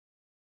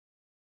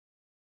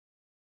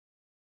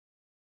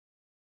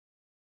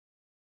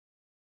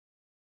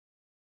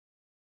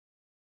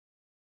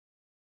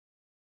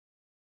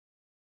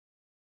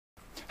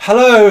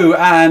Hello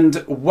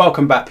and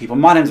welcome back, people.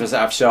 My name is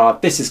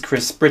Afshar. This is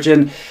Chris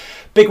Bridgen.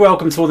 Big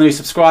welcome to all the new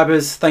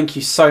subscribers. Thank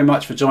you so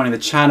much for joining the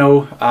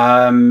channel.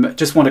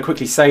 Just want to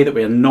quickly say that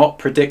we are not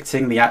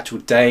predicting the actual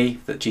day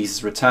that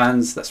Jesus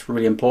returns. That's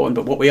really important.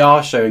 But what we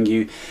are showing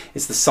you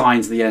is the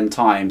signs of the end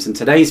times. And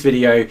today's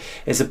video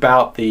is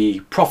about the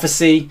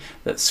prophecy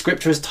that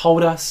Scripture has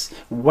told us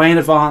way in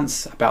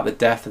advance about the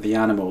death of the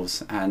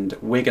animals. And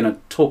we're going to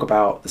talk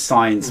about the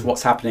signs,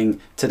 what's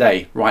happening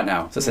today, right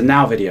now. So it's a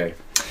now video.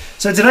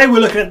 So today we're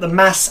looking at the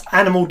mass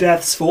animal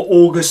deaths for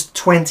August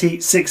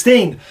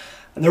 2016.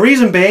 And the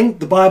reason being,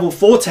 the Bible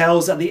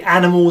foretells that the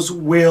animals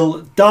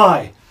will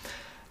die.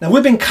 Now,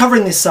 we've been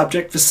covering this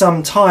subject for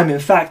some time.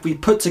 In fact, we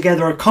put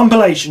together a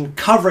compilation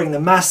covering the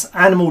mass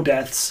animal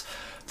deaths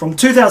from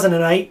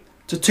 2008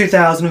 to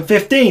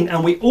 2015,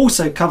 and we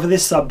also cover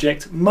this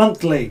subject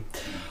monthly.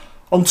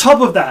 On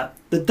top of that,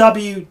 the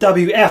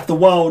WWF, the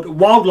World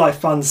Wildlife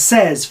Fund,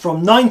 says from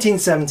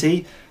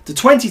 1970 to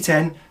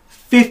 2010,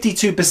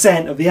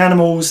 52% of the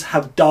animals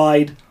have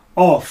died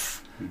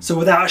off. So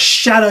without a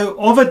shadow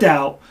of a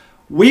doubt,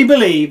 we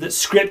believe that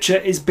Scripture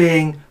is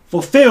being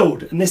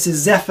fulfilled. And this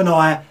is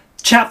Zephaniah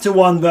chapter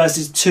 1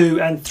 verses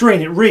 2 and 3.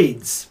 And it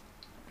reads,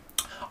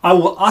 I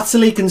will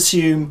utterly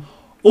consume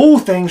all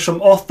things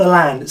from off the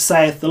land,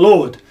 saith the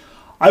Lord.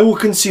 I will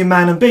consume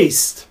man and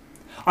beast.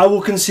 I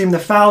will consume the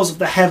fowls of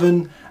the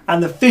heaven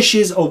and the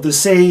fishes of the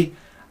sea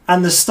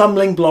and the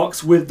stumbling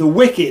blocks with the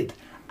wicked.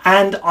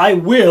 And I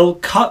will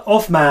cut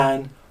off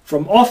man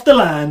from off the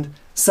land,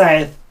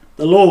 saith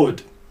the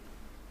Lord.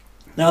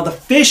 Now the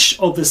fish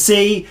of the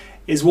sea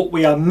is what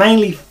we are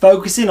mainly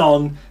focusing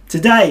on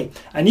today.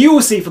 And you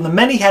will see from the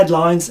many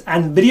headlines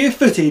and video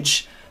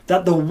footage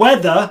that the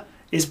weather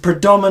is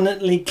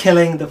predominantly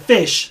killing the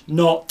fish,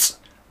 not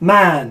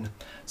man.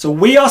 So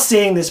we are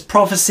seeing this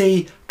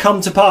prophecy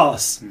come to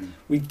pass.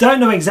 We don't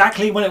know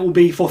exactly when it will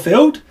be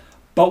fulfilled,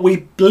 but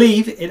we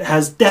believe it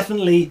has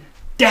definitely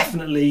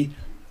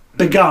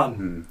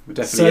begun. We're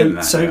definitely in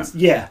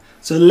that,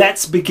 So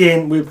let's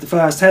begin with the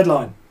first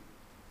headline.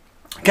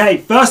 Okay,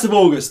 1st of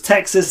August,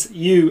 Texas,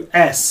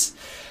 US.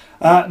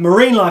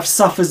 Marine life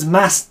suffers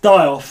mass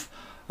die-off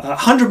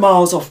 100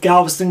 miles off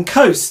Galveston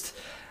coast.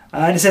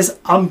 And it says,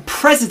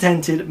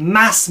 unprecedented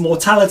mass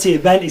mortality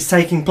event is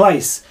taking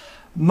place.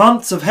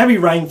 Months of heavy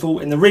rainfall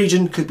in the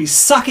region could be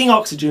sucking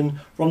oxygen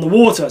from the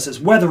water, so it's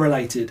weather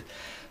related.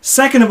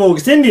 2nd of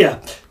August,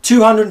 India.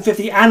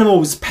 250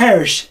 animals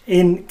perish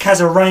in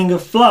Kaziranga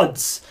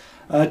floods.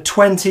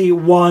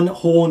 21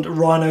 horned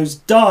rhinos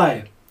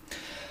die.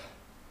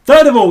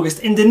 3rd of August,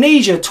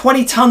 Indonesia,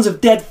 20 tons of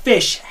dead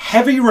fish,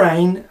 heavy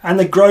rain and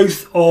the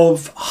growth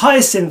of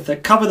hyacinth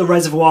that cover the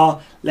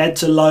reservoir led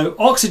to low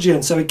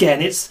oxygen. So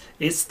again,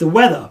 it's the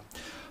weather.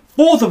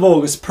 4th of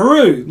August,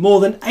 Peru,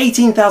 more than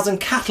 18,000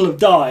 cattle have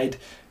died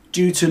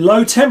due to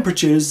low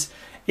temperatures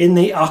in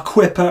the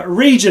Arequipa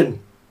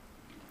region.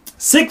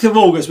 6th of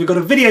August, we've got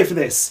a video for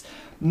this.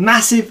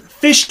 Massive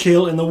fish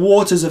kill in the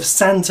waters of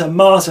Santa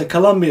Marta,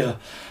 Colombia.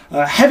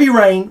 Heavy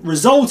rain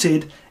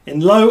resulted in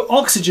low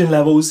oxygen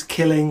levels,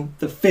 killing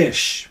the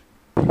fish.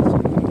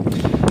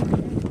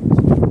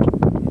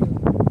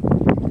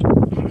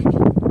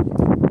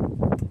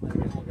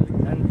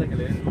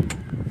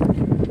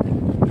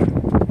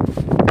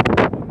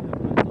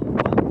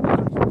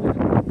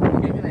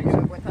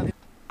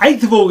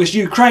 Eighth of August,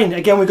 Ukraine.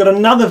 Again, we've got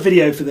another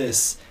video for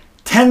this.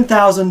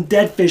 10,000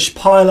 dead fish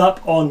pile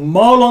up on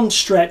mile-long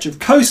stretch of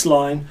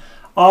coastline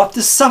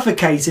after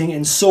suffocating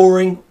in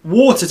soaring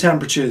water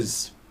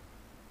temperatures.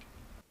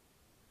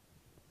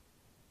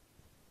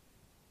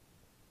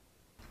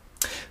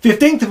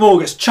 15th of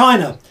August,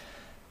 China.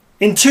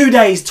 In 2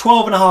 days,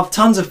 12.5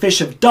 tons of fish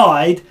have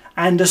died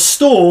and a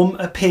storm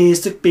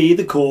appears to be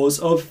the cause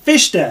of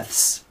fish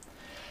deaths.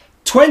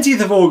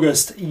 20th of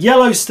August,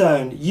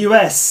 Yellowstone,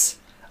 US.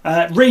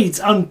 Reads,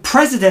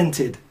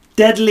 unprecedented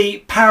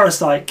deadly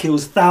parasite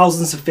kills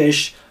thousands of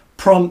fish,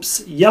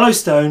 prompts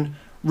Yellowstone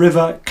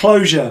River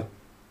closure.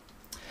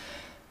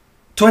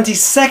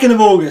 22nd of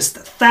August,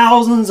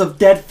 thousands of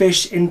dead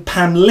fish in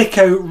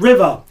Pamlico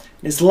River.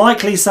 It's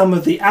likely some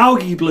of the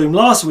algae bloom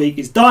last week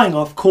is dying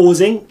off,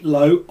 causing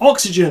low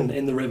oxygen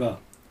in the river.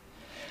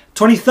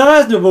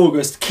 23rd of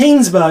August,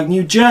 Keensburg,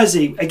 New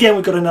Jersey. Again,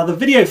 we've got another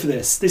video for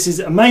this. This is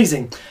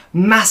amazing.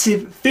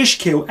 Massive fish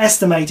kill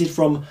estimated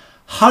from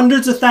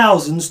hundreds of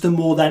thousands to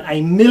more than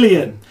 1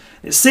 million.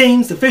 It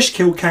seems the fish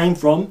kill came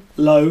from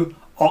low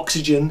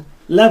oxygen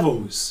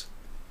levels.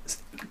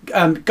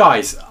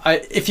 Guys,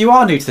 if you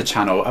are new to the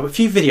channel, a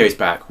few videos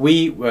back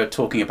we were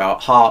talking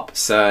about HAARP,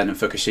 CERN and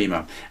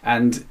Fukushima,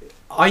 and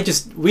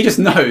we just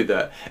know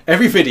that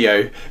every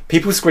video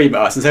people scream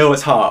at us and say, oh,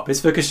 it's HAARP,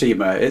 it's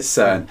Fukushima, it's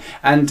CERN,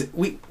 and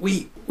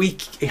we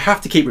have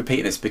to keep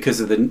repeating this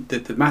because of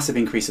the massive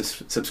increase of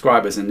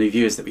subscribers and new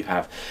viewers that we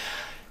have.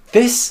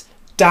 This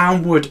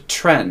downward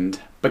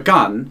trend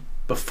begun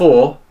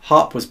before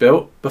HAARP was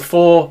built,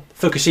 before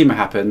Fukushima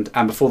happened,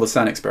 and before the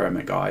CERN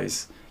experiment,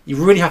 guys. You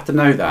really have to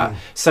know that.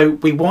 So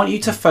we want you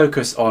to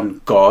focus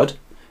on God,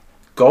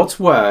 God's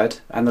word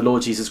and the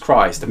Lord Jesus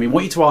Christ. And we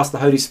want you to ask the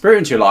Holy Spirit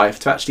into your life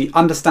to actually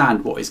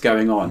understand what is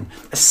going on,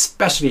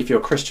 especially if you're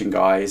a Christian,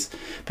 guys,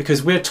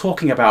 because we're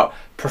talking about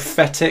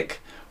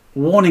prophetic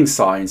warning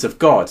signs of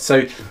God.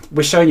 So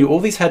we're showing you all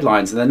these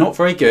headlines, and they're not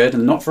very good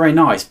and not very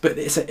nice, but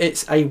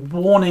it's a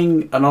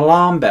warning, an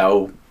alarm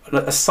bell,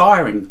 a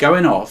siren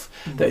going off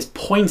that is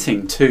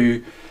pointing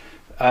to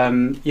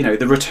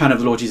the return of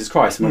the Lord Jesus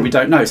Christ, and when we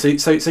don't know. So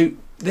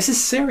this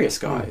is serious,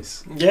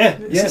 guys. Yeah,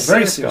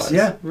 very serious, guys.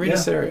 yeah, really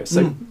serious.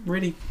 So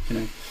really,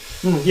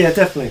 yeah,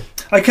 definitely.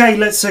 Okay,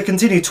 let's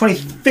continue.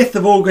 25th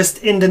of August,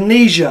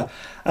 Indonesia.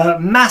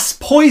 Mass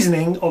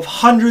poisoning of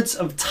hundreds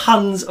of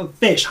tons of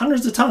fish.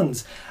 Hundreds of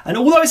tons. And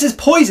although it says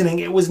poisoning,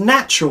 it was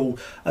natural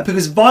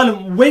because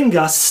violent wind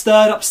gusts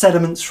stirred up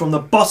sediments from the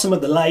bottom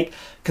of the lake,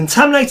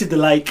 contaminated the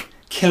lake,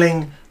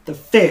 killing the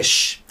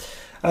fish.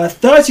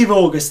 30th of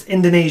August,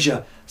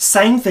 Indonesia.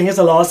 Same thing as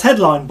the last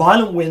headline.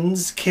 Violent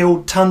winds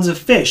killed tons of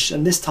fish,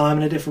 and this time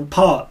in a different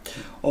part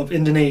of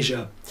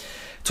Indonesia.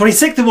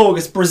 26th of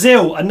August,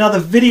 Brazil. Another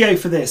video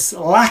for this.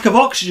 Lack of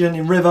oxygen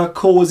in river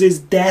causes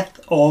death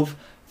of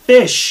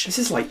fish. This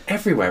is like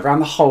everywhere around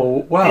the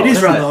whole world. It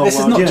is around the whole world. This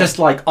is not just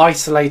like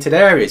isolated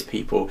areas,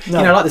 people.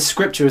 No. Like the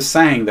scripture is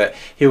saying that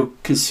he'll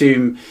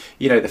consume,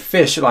 the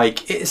fish.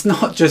 Like, it's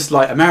not just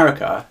like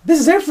America. This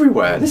is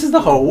everywhere. This is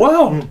the whole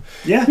world.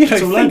 Yeah,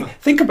 it's all over.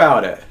 Think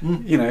about it.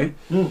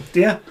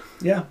 Yeah,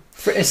 yeah.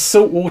 It's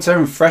salt water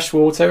and fresh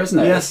water, isn't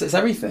it? Yeah. It's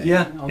everything.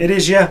 Yeah, it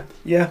is. Yeah.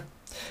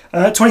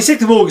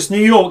 26th of August,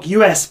 New York,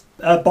 US.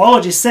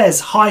 Biologist says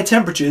high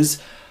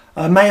temperatures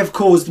may have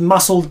caused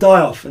mussel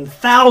die-off, and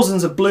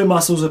thousands of blue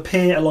mussels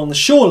appear along the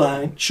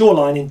shoreline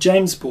in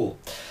Jamesport.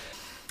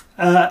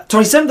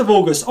 27th of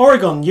August,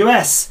 Oregon,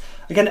 US.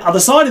 Again, other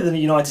side of the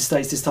United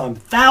States this time.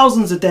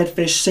 Thousands of dead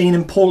fish seen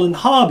in Portland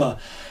Harbour.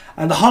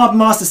 And the harbour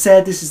master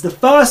said this is the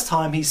first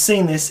time he's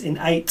seen this in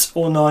 8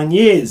 or 9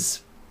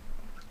 years.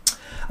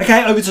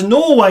 Okay, over to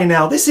Norway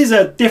now. This is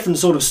a different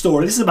sort of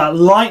story. This is about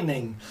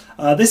lightning.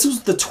 This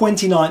was the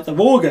 29th of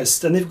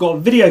August, and they've got a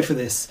video for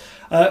this.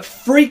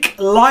 Freak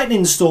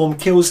lightning storm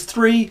kills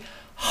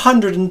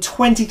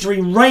 323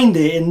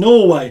 reindeer in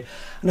Norway.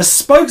 And a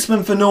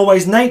spokesman for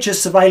Norway's nature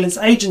surveillance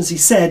agency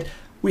said,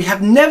 "We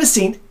have never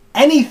seen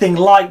anything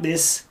like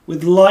this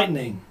with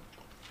lightning."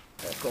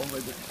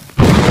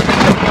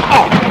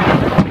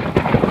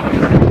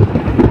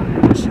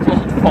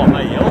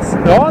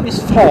 Ja,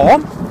 visst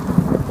fan.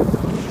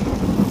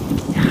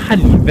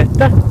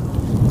 Helvete.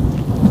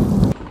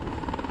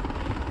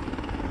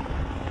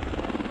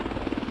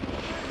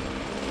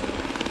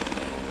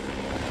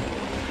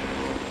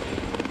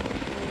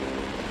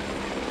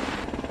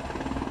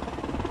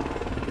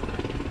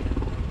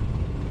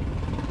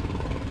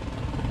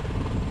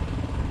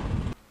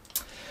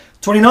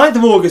 Twenty-ninth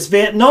of August,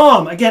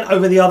 Vietnam, again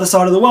over the other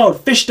side of the world.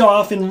 Fish die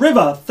off in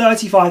river,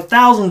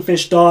 35,000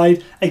 fish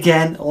died.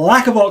 Again,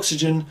 lack of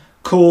oxygen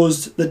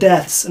caused the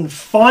deaths. And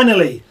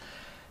finally,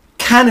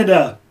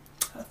 Canada,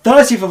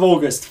 30th of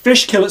August,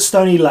 fish kill at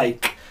Stony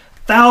Lake.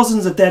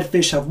 Thousands of dead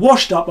fish have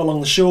washed up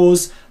along the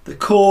shores. The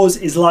cause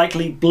is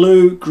likely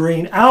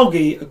blue-green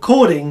algae,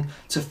 according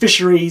to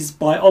fisheries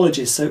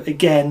biologists. So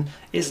again,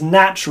 it's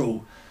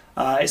natural.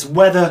 It's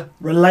weather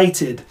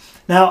related.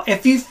 Now,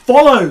 if you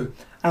follow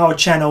our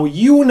channel,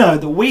 you will know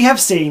that we have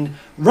seen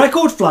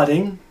record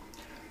flooding,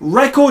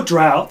 record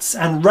droughts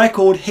and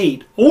record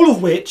heat, all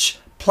of which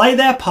play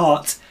their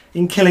part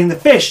in killing the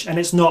fish, and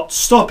it's not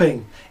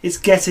stopping. It's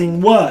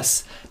getting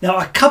worse. Now,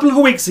 a couple of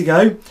weeks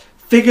ago,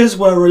 figures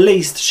were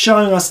released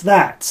showing us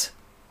that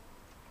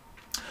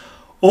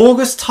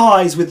August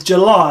ties with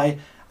July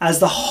as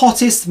the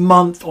hottest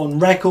month on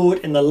record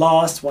in the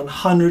last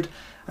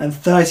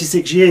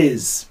 136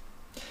 years.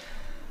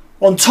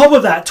 On top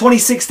of that,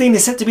 2016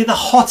 is set to be the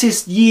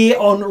hottest year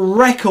on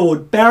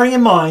record, bearing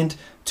in mind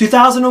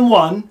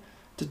 2001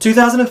 to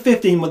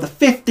 2015 were the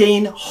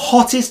 15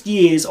 hottest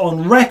years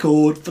on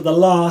record for the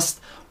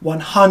last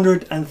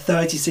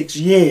 136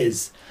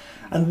 years.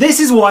 And this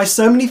is why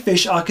so many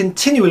fish are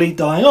continually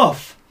dying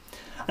off.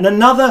 And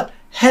another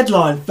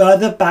headline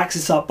further backs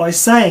this up by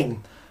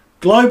saying,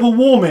 global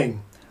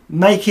warming,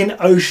 making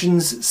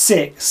oceans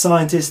sick,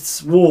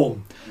 scientists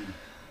warn.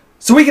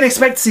 So we can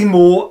expect to see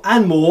more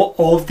and more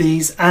of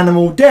these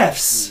animal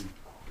deaths.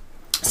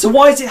 So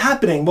why is it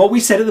happening? Well, we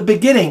said at the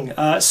beginning,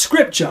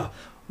 scripture.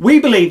 We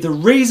believe the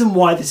reason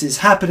why this is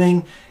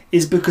happening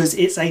is because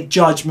it's a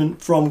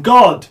judgment from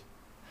God.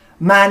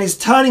 Man is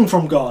turning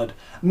from God.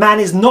 Man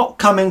is not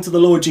coming to the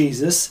Lord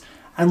Jesus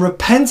and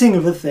repenting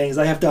of the things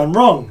they have done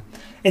wrong.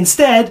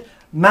 Instead,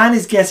 man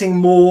is getting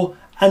more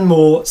and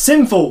more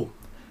sinful.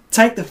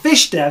 Take the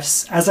fish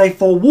deaths as a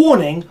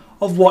forewarning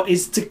of what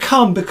is to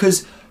come,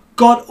 because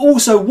God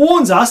also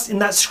warns us in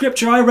that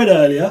scripture I read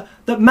earlier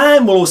that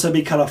man will also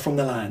be cut off from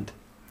the land.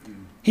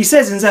 He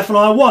says in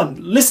Zephaniah 1,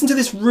 listen to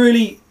this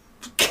really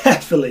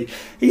carefully.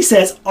 He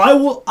says, I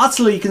will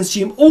utterly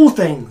consume all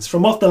things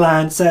from off the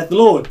land, saith the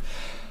Lord.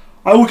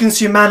 I will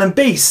consume man and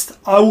beast.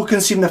 I will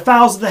consume the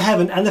fowls of the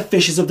heaven and the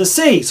fishes of the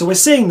sea. So we're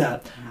seeing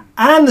that.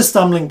 And the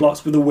stumbling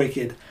blocks with the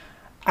wicked.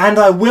 And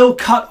I will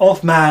cut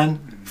off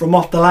man from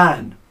off the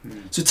land.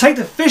 So take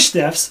the fish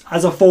deaths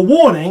as a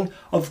forewarning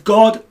of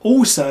God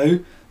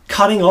also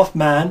cutting off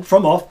man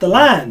from off the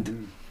land.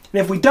 And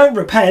if we don't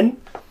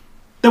repent,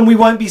 then we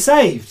won't be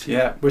saved.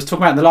 Yeah, we were talking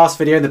about in the last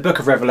video, in the book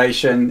of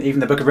Revelation, even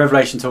the book of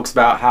Revelation talks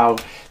about how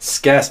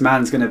scarce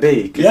man's going to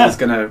be, because he's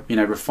going to, you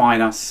know, refine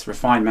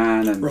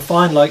man, and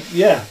refine, like,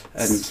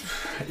 and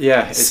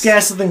yeah, it's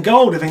scarcer than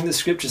gold. I think the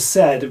scriptures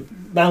said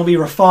man will be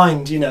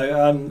refined, you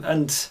know,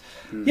 and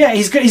yeah,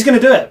 he's going to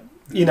do it,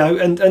 you know,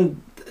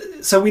 and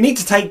so we need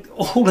to take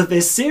all of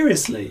this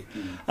seriously,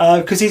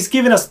 because he's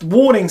given us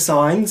warning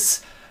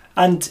signs.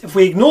 And if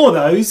we ignore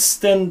those,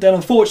 then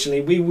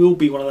unfortunately we will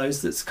be one of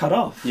those that's cut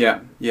off.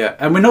 Yeah, yeah.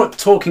 And we're not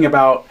talking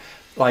about,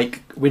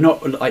 like, we're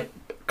not like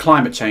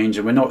climate change,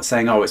 and we're not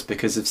saying, oh, it's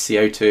because of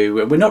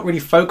CO2. We're not really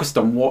focused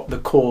on what the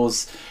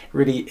cause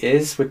really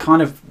is. We're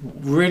kind of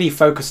really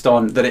focused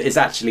on that it is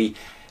actually,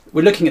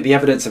 we're looking at the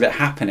evidence of it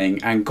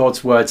happening and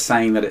God's word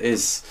saying that it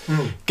is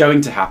going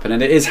to happen,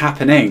 and it is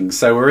happening.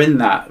 So we're in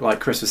that, like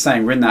Chris was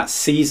saying, we're in that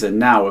season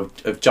now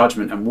of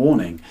judgment and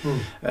warning.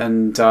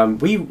 And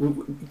we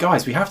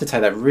guys, we have to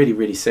take that really,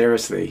 really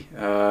seriously.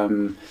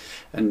 And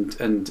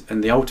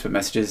the ultimate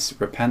message is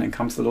repent and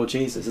come to the Lord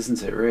Jesus,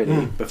 isn't it,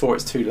 really? Before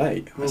it's too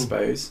late, I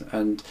suppose.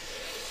 And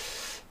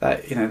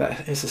that, you know,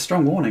 that is a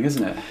strong warning,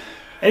 isn't it?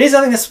 It is.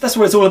 I think that's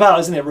what it's all about,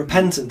 isn't it?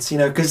 Repentance, you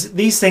know, because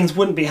these things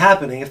wouldn't be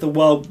happening if the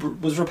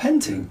world was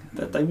repenting.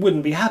 That they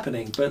wouldn't be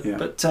happening.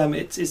 But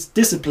it's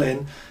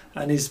discipline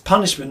and his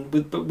punishment,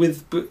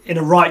 with in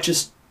a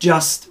righteous,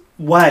 just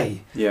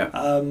way.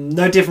 Yeah.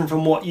 No different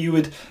from what you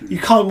would. You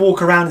can't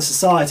walk around in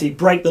society,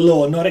 break the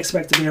law, and not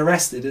expect to be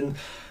arrested and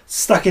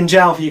stuck in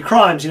jail for your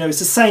crimes. You know, it's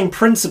the same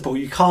principle.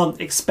 You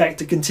can't expect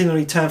to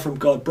continually turn from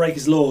God, break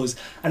his laws,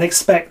 and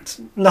expect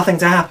nothing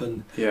to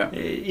happen. Yeah.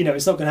 You know,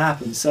 it's not going to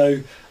happen.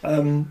 So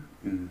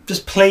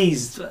just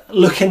please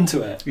look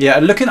into it. Yeah,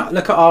 and look at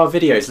our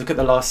videos. Look at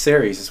the last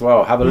series as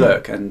well. Have a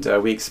look, and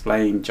we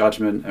explain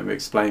judgment and we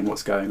explain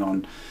what's going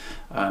on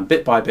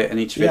bit by bit in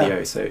each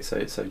video. So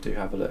do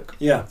have a look.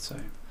 Yeah. So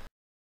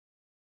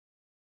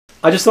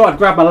I just thought I'd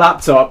grab my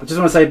laptop. I just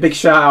want to say a big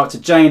shout out to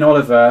Jane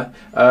Oliver.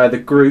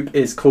 The group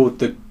is called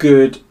The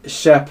Good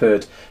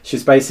Shepherd.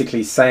 She's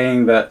basically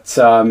saying that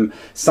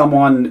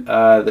someone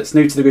that's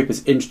new to the group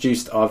has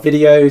introduced our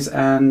videos,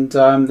 and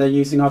they're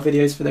using our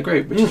videos for their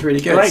group, which is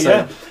really good. Great,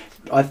 so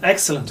yeah.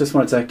 Excellent. Just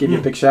wanted to give you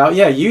a big shout out.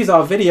 Yeah, use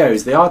our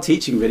videos. They are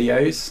teaching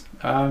videos.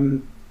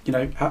 You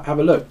know, have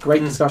a look.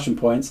 Great discussion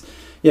points.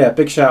 Yeah,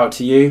 big shout out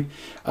to you.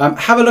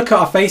 Have a look at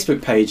our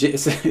Facebook page.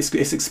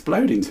 It's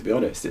exploding, to be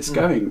honest. It's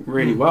going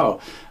really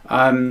well.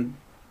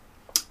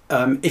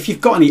 If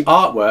you've got any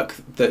artwork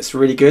that's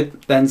really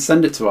good, then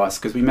send it to us,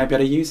 because we may be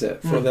able to use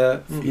it for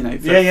the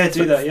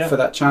for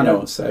that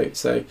channel.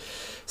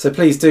 So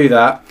please do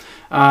that.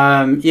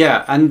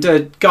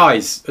 And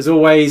guys, as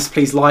always,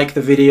 please like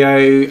the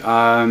video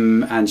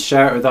and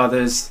share it with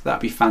others.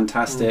 That'd be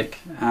fantastic.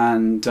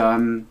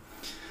 And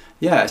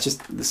yeah, it's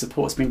just the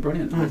support's been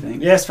brilliant, I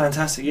think. Yes,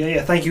 fantastic.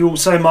 Yeah. Thank you all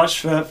so much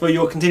for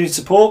your continued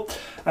support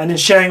and in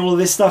sharing all of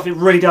this stuff. It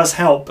really does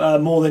help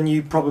more than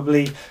you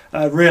probably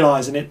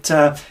realise. And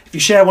if you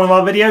share one of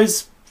our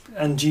videos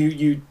and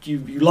you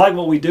like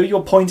what we do,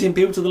 you're pointing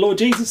people to the Lord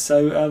Jesus.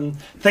 So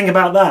think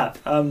about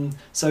that.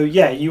 So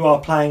yeah, you are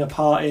playing a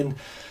part in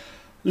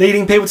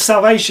leading people to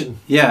salvation.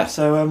 Yeah.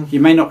 So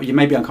you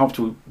may be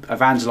uncomfortable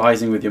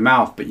evangelizing with your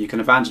mouth, but you can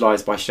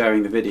evangelize by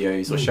sharing the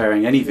videos or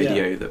sharing any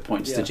video that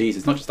points to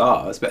Jesus, not just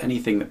ours, but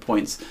anything that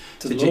points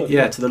to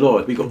the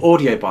Lord. We've got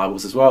audio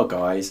Bibles as well,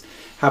 guys.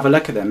 Have a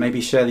look at them.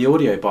 Maybe share the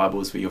audio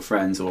Bibles with your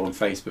friends or on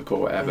Facebook or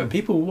whatever.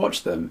 People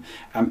watch them,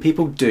 and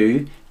people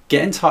do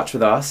get in touch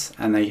with us,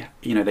 and they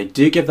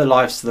do give their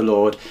lives to the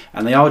Lord,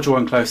 and they are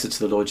drawing closer to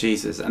the Lord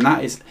Jesus. And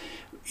that is,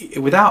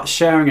 without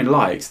sharing and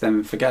likes,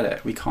 then forget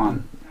it. We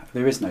can't.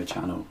 There is no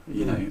channel,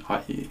 you know.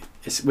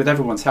 It's with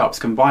everyone's help. It's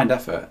combined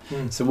effort.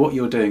 So what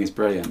you're doing is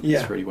brilliant. Yeah.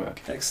 It's really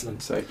working.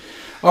 Excellent. So,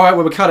 all right,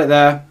 well, we'll cut it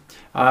there.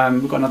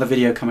 We've got another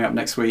video coming up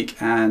next week,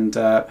 and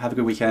have a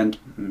good weekend,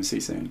 and we'll see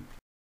you soon.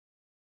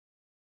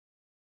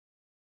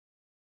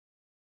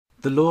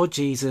 The Lord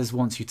Jesus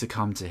wants you to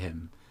come to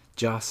him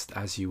just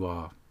as you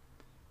are.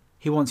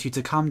 He wants you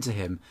to come to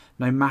him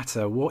no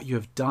matter what you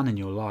have done in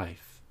your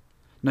life,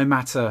 no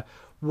matter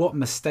what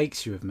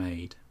mistakes you have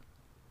made.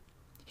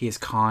 He is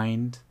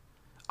kind,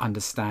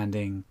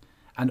 understanding,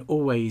 and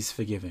always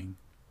forgiving.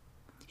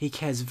 He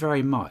cares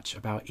very much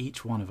about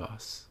each one of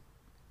us.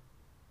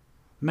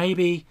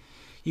 Maybe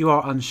you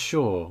are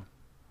unsure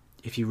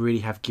if you really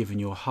have given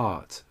your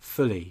heart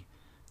fully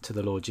to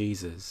the Lord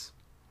Jesus.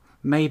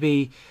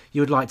 Maybe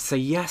you would like to say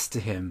yes to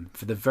him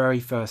for the very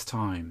first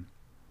time.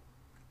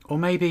 Or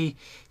maybe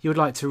you would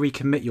like to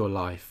recommit your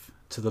life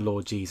to the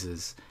Lord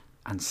Jesus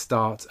and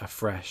start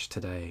afresh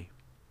today.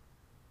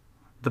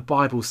 The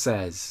Bible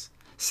says,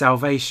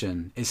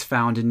 salvation is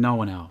found in no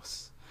one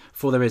else,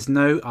 for there is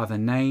no other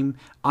name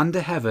under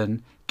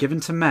heaven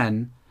given to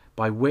men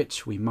by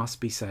which we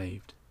must be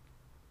saved.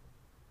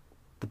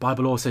 The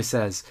Bible also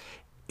says,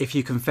 if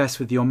you confess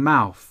with your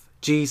mouth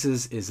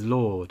Jesus is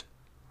Lord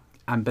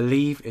and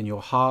believe in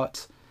your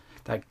heart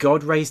that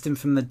God raised him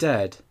from the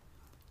dead,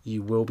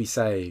 you will be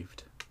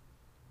saved.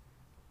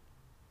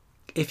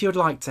 If you'd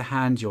like to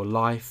hand your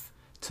life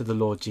to the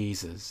Lord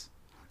Jesus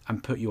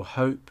and put your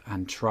hope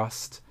and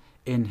trust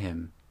in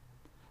him,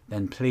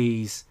 then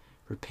please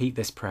repeat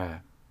this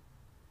prayer.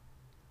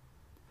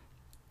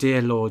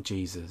 Dear Lord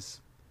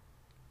Jesus,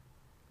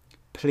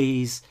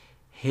 please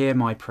hear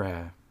my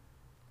prayer.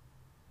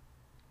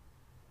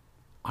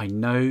 I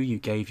know you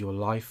gave your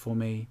life for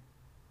me,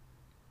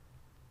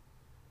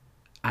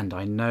 and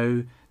I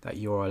know that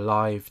you're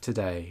alive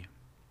today.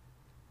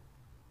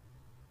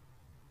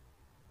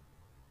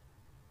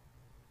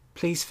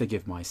 Please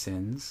forgive my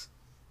sins.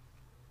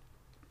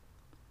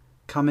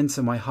 Come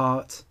into my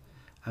heart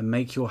and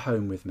make your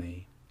home with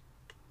me.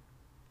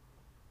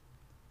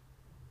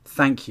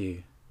 Thank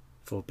you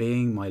for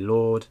being my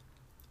Lord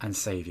and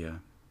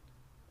Saviour.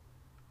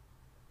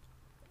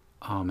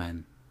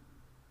 Amen.